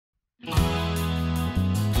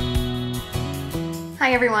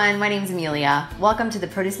Hi everyone, my name is Amelia. Welcome to the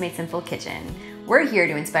Produce Made Simple kitchen. We're here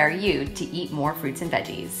to inspire you to eat more fruits and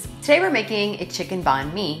veggies. Today we're making a chicken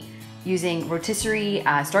banh mi using rotisserie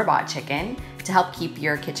store-bought chicken to help keep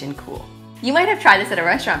your kitchen cool. You might have tried this at a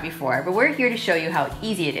restaurant before, but we're here to show you how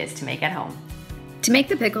easy it is to make at home. To make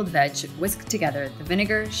the pickled veg, whisk together the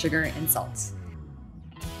vinegar, sugar, and salt.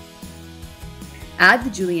 Add the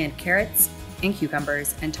julienne carrots and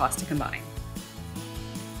cucumbers and toss to combine.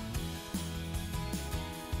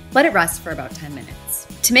 Let it rest for about 10 minutes.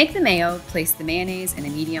 To make the mayo, place the mayonnaise in a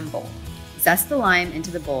medium bowl. Zest the lime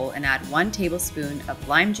into the bowl and add 1 tablespoon of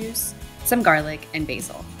lime juice, some garlic, and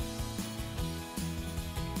basil.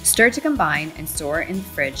 Stir to combine and store in the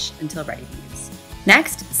fridge until ready to use.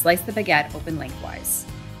 Next, slice the baguette open lengthwise.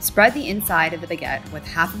 Spread the inside of the baguette with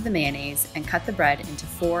half of the mayonnaise and cut the bread into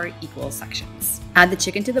 4 equal sections. Add the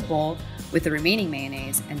chicken to the bowl with the remaining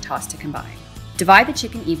mayonnaise and toss to combine. Divide the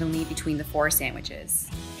chicken evenly between the 4 sandwiches.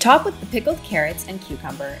 Top with the pickled carrots and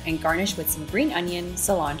cucumber and garnish with some green onion,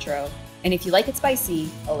 cilantro, and if you like it spicy,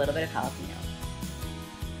 a little bit of jalapeno.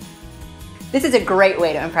 This is a great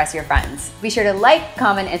way to impress your friends. Be sure to like,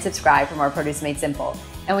 comment, and subscribe for more Produce Made Simple.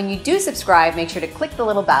 And when you do subscribe, make sure to click the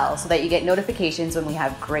little bell so that you get notifications when we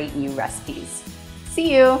have great new recipes.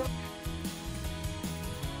 See you!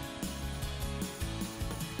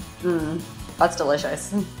 That's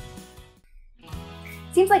delicious.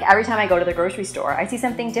 Seems like every time I go to the grocery store, I see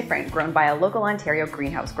something different grown by a local Ontario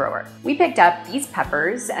greenhouse grower. We picked up these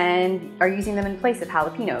peppers and are using them in place of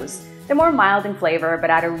jalapenos. They're more mild in flavor, but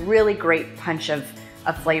add a really great punch of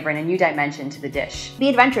flavor and a new dimension to the dish. Be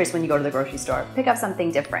adventurous when you go to the grocery store. Pick up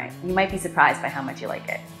something different. You might be surprised by how much you like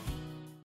it.